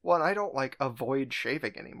 Well, and I don't, like, avoid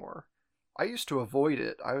shaving anymore. I used to avoid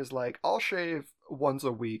it. I was like, I'll shave once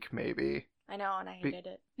a week, maybe. I know, and I hated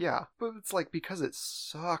it. Yeah, but it's like, because it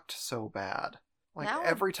sucked so bad. Like, now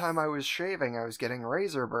every time I was shaving, I was getting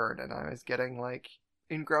razor burn, and I was getting, like,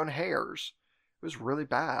 ingrown hairs. It was really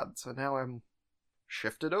bad, so now I'm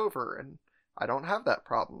shifted over, and I don't have that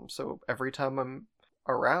problem. So every time I'm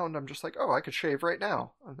around, I'm just like, oh, I could shave right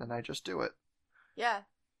now, and then I just do it. Yeah,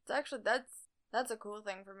 it's actually, that's a cool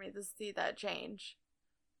thing for me to see that change.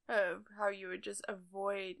 Of how you would just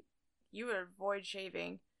avoid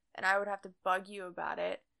shaving, and I would have to bug you about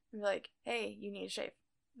it and be like, hey, you need to shave.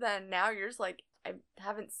 Then now you're just like, I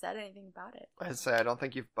haven't said anything about it. I'd say I don't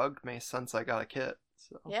think you've bugged me since I got a kit.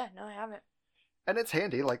 So. Yeah, no, I haven't. And it's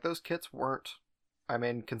handy, like, those kits weren't, I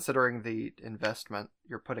mean, considering the investment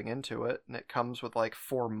you're putting into it, and it comes with like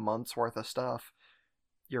 4 months worth of stuff,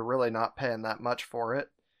 you're really not paying that much for it.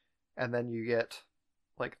 And then you get,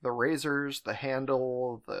 like, the razors, the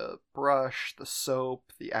handle, the brush, the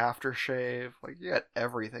soap, the aftershave. Like, you get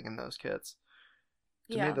everything in those kits.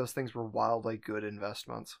 To me, those things were wildly good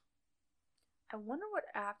investments. I wonder what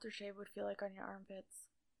aftershave would feel like on your armpits.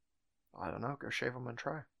 I don't know. Go shave them and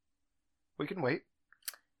try. We can wait.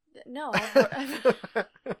 No.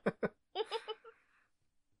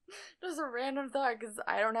 Just a random thought, because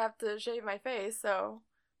I don't have to shave my face, so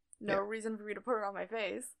no reason for me to put it on my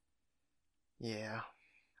face. Yeah.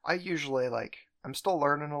 I usually, like, I'm still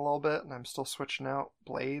learning a little bit, and I'm still switching out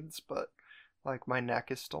blades, but, like, my neck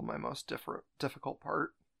is still my most difficult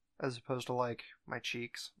part, as opposed to, like, my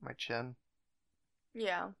cheeks, my chin.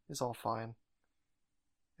 Yeah. Is all fine.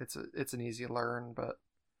 It's an easy learn, but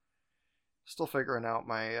still figuring out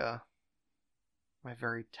my my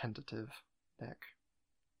very tentative neck.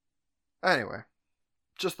 Anyway,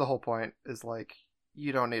 just the whole point is, like,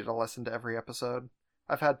 you don't need to listen to every episode.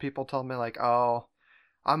 I've had people tell me, like, oh,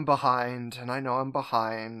 I'm behind, and I know I'm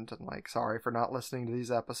behind, and, like, sorry for not listening to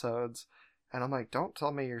these episodes. And I'm like, don't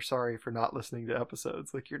tell me you're sorry for not listening to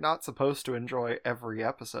episodes. Like, you're not supposed to enjoy every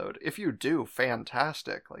episode. If you do,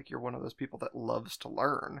 fantastic. Like, you're one of those people that loves to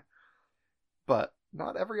learn. But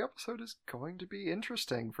not every episode is going to be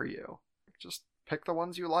interesting for you. Just pick the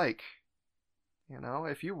ones you like. You know,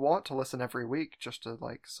 if you want to listen every week just to,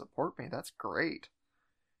 like, support me, that's great.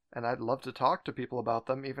 And I'd love to talk to people about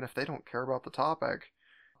them, even if they don't care about the topic.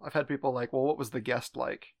 I've had people like, well, what was the guest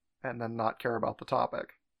like? And then not care about the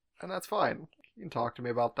topic. And that's fine. You can talk to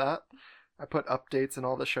me about that. I put updates in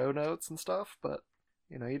all the show notes and stuff, but,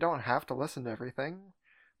 you know, you don't have to listen to everything.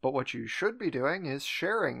 But what you should be doing is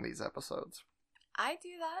sharing these episodes. I do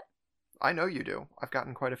that. I know you do. I've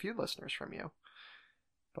gotten quite a few listeners from you.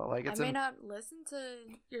 But, like, I may not listen to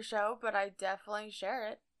your show, but I definitely share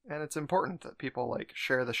it. And it's important that people, like,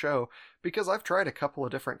 share the show, because I've tried a couple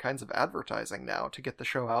of different kinds of advertising now to get the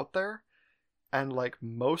show out there, and, like,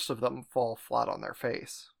 most of them fall flat on their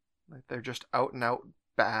face. Like, they're just out and out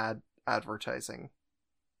bad advertising.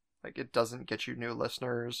 Like, it doesn't get you new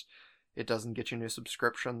listeners, it doesn't get you new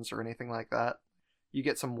subscriptions or anything like that. You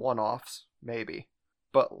get some one-offs, maybe.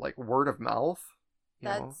 But, like, word of mouth,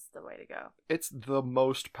 that's the way to go. It's the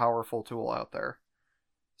most powerful tool out there.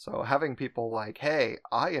 So having people like, hey,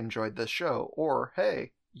 I enjoyed this show, or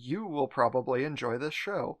hey, you will probably enjoy this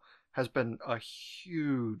show, has been a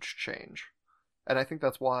huge change. And I think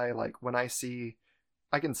that's why, like, when I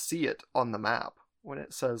can see it on the map. When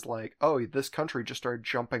it says, like, oh, this country just started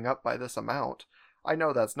jumping up by this amount. I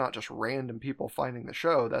know that's not just random people finding the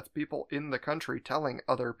show, that's people in the country telling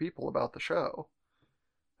other people about the show.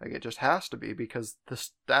 Like, it just has to be, because the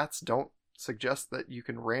stats don't suggest that you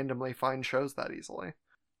can randomly find shows that easily.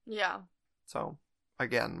 Yeah. So,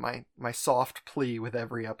 again, my soft plea with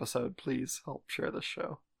every episode, please help share this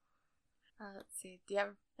show. Let's see. Do you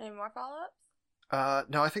have any more follow-ups?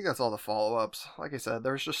 No, I think that's all the follow-ups. Like I said,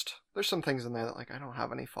 there's some things in there that, like, I don't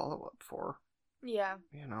have any follow-up for. Yeah.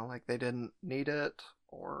 You know, like, they didn't need it,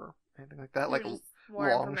 or anything like that. They're Like, just more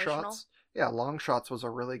Long informational. Shots. Yeah, Long Shots was a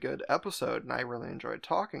really good episode, and I really enjoyed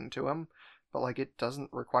talking to him, but, like, it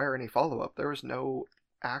doesn't require any follow-up. There was no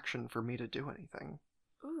action for me to do anything.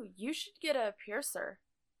 Ooh, you should get a piercer.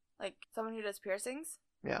 Like, someone who does piercings?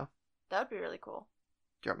 Yeah. That would be really cool.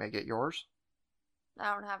 Do you want me to get yours?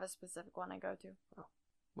 I don't have a specific one I go to. Oh.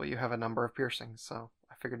 Well, you have a number of piercings, so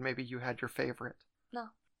I figured maybe you had your favorite. No.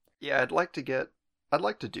 Yeah, I'd like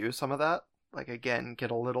to do some of that. Like, again,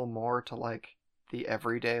 get a little more to, like, the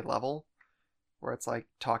everyday level, where it's like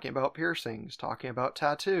talking about piercings, talking about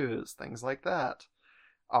tattoos, things like that.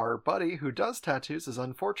 Our buddy who does tattoos is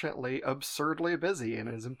unfortunately absurdly busy and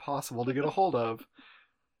is impossible to get a hold of.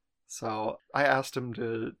 So I asked him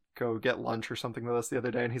to go get lunch or something with us the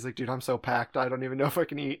other day, and he's like, dude, I'm so packed, I don't even know if I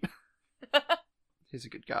can eat. He's a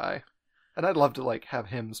good guy. And I'd love to, like, have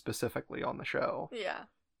him specifically on the show. Yeah.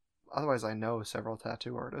 Otherwise, I know several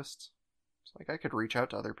tattoo artists. It's like, I could reach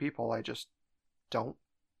out to other people, I just don't.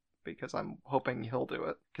 Because I'm hoping he'll do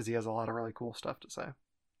it, because he has a lot of really cool stuff to say.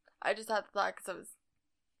 I just had the thought because I was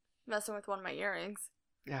messing with one of my earrings.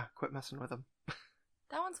 Yeah, quit messing with him.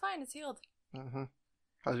 That one's fine, it's healed. Mm-hmm.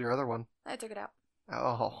 How's your other one? I took it out.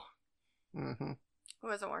 Oh. Mm-hmm. It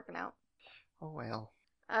wasn't working out. Oh, well.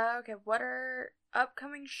 Okay, what are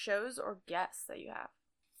upcoming shows or guests that you have?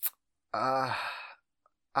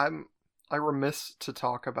 I remiss to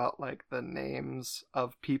talk about, like, the names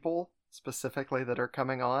of people specifically that are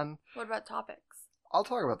coming on. What about topics? I'll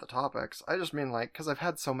talk about the topics. I just mean, like, because I've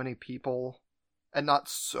had so many people, and not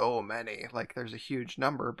so many, like, there's a huge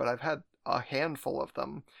number, but I've had a handful of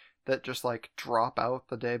them that just, like, drop out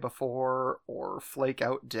the day before or flake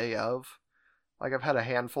out day of. Like, I've had a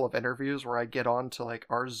handful of interviews where I get on to, like,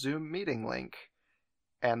 our Zoom meeting link,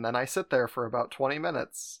 and then I sit there for about 20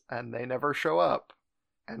 minutes, and they never show up,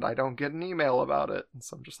 and I don't get an email about it. And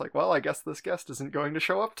so I'm just like, well, I guess this guest isn't going to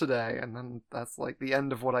show up today, and then that's, like, the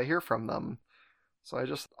end of what I hear from them. So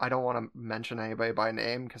I don't want to mention anybody by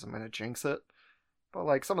name, because I'm going to jinx it. But,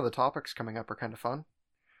 like, some of the topics coming up are kind of fun,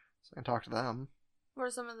 so I can talk to them. What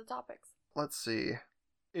are some of the topics? Let's see.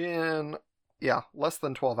 In, less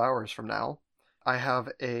than 12 hours from now, I have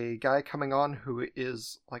a guy coming on who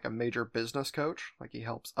is, like, a major business coach. Like, he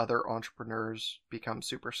helps other entrepreneurs become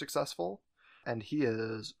super successful. And he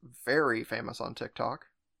is very famous on TikTok.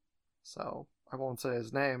 So I won't say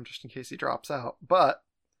his name just in case he drops out. But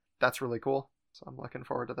that's really cool. So I'm looking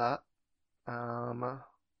forward to that.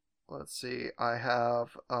 Let's see. I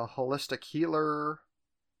have a holistic healer,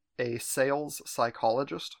 a sales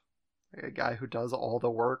psychologist, a guy who does all the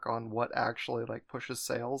work on what actually, like, pushes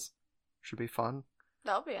sales. Should be fun.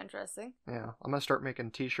 That'll be interesting. Yeah, I'm gonna start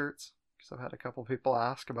making t-shirts, because I've had a couple people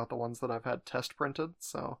ask about the ones that I've had test printed,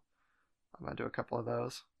 so I'm gonna do a couple of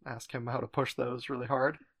those. Ask him how to push those really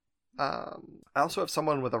hard. I also have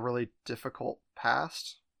someone with a really difficult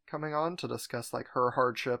past coming on to discuss, like, her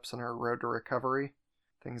hardships and her road to recovery,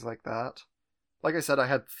 things like that. Like I said, I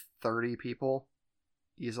had 30 people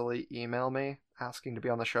easily email me asking to be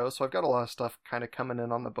on the show, so I've got a lot of stuff kind of coming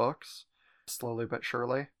in on the books, slowly but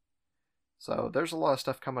surely. So there's a lot of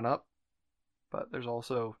stuff coming up, but there's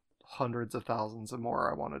also hundreds of thousands of more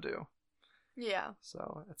I want to do. Yeah.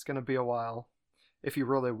 So it's going to be a while. If you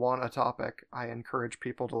really want a topic, I encourage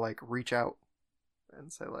people to, like, reach out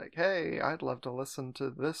and say, like, hey, I'd love to listen to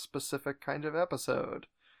this specific kind of episode.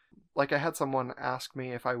 Like, I had someone ask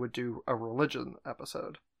me if I would do a religion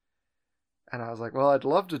episode. And I was like, well, I'd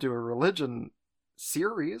love to do a religion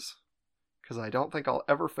series, because I don't think I'll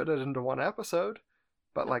ever fit it into one episode.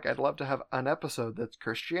 But, like, I'd love to have an episode that's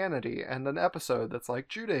Christianity, and an episode that's, like,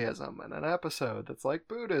 Judaism, and an episode that's, like,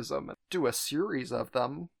 Buddhism. And do a series of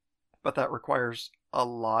them, but that requires a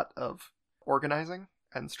lot of organizing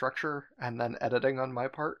and structure, and then editing on my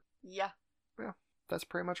part. Yeah. Yeah, that's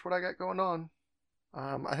pretty much what I got going on.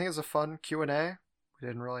 I think it's a fun Q&A. We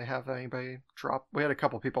didn't really have anybody drop... We had a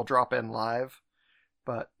couple people drop in live,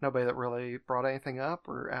 but nobody that really brought anything up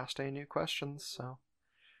or asked any new questions, so...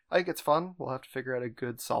 I think it's fun. We'll have to figure out a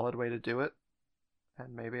good, solid way to do it.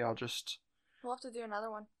 And maybe I'll just... We'll have to do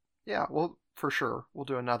another one. Yeah, well, for sure. We'll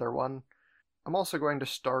do another one. I'm also going to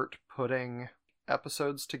start putting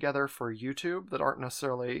episodes together for YouTube that aren't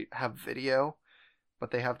necessarily have video,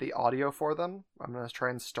 but they have the audio for them. I'm going to try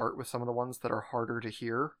and start with some of the ones that are harder to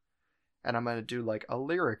hear. And I'm going to do, like, a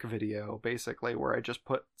lyric video, basically, where I just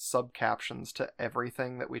put subcaptions to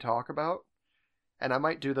everything that we talk about. And I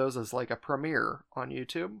might do those as like a premiere on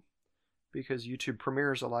YouTube, because YouTube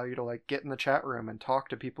premieres allow you to like get in the chat room and talk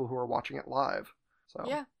to people who are watching it live. So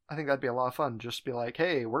Yeah. I think that'd be a lot of fun. Just be like,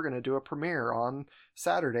 hey, we're going to do a premiere on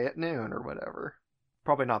Saturday at noon or whatever.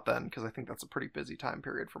 Probably not then, because I think that's a pretty busy time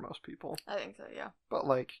period for most people. I think so, yeah. But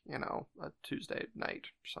like, you know, a Tuesday night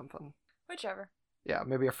or something. Whichever. Yeah,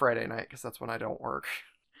 maybe a Friday night, because that's when I don't work.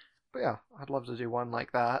 But yeah, I'd love to do one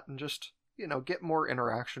like that and just, you know, get more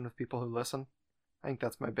interaction with people who listen. I think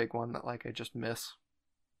that's my big one that like I just miss.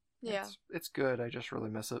 Yeah. It's good, I just really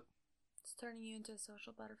miss it. It's turning you into a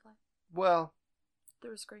social butterfly. Well,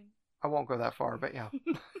 Through a screen. I won't go that far, but yeah.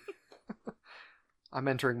 I'm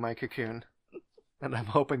entering my cocoon, and I'm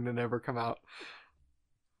hoping to never come out.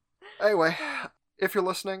 Anyway, if you're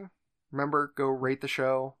listening, remember, go rate the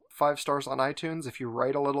show. 5 stars on iTunes. If you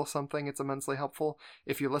write a little something, it's immensely helpful.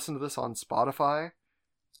 If you listen to this on Spotify,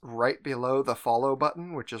 right below the follow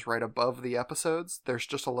button, which is right above the episodes, there's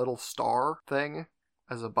just a little star thing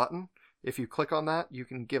as a button. If you click on that, you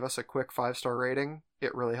can give us a quick 5-star rating.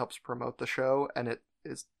 It really helps promote the show, and it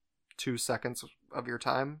is 2 seconds of your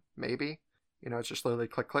time, maybe. You know, it's just literally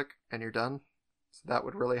click, click, and you're done. So that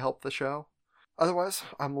would really help the show. Otherwise,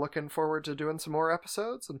 I'm looking forward to doing some more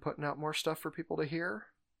episodes and putting out more stuff for people to hear.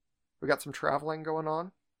 We got some traveling going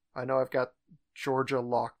on. I know I've got Georgia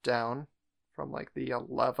locked down from like the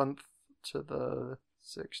 11th to the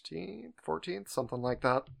 16th, 14th, something like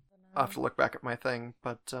that. I'll have to look back at my thing,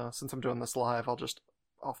 but since I'm doing this live, I'll just,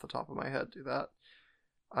 off the top of my head, do that.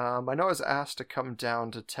 I know I was asked to come down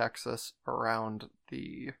to Texas around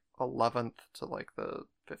the 11th to like the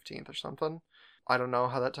 15th or something. I don't know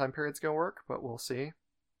how that time period's going to work, but we'll see.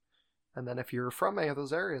 And then if you're from any of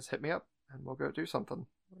those areas, hit me up and we'll go do something.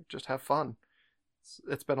 Just have fun.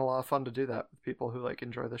 It's been a lot of fun to do that with people who like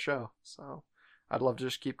enjoy the show. So I'd love to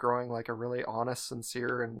just keep growing like a really honest,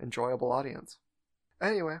 sincere, and enjoyable audience.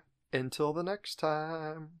 Anyway, until the next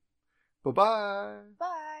time. Bye-bye.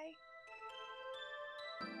 Bye.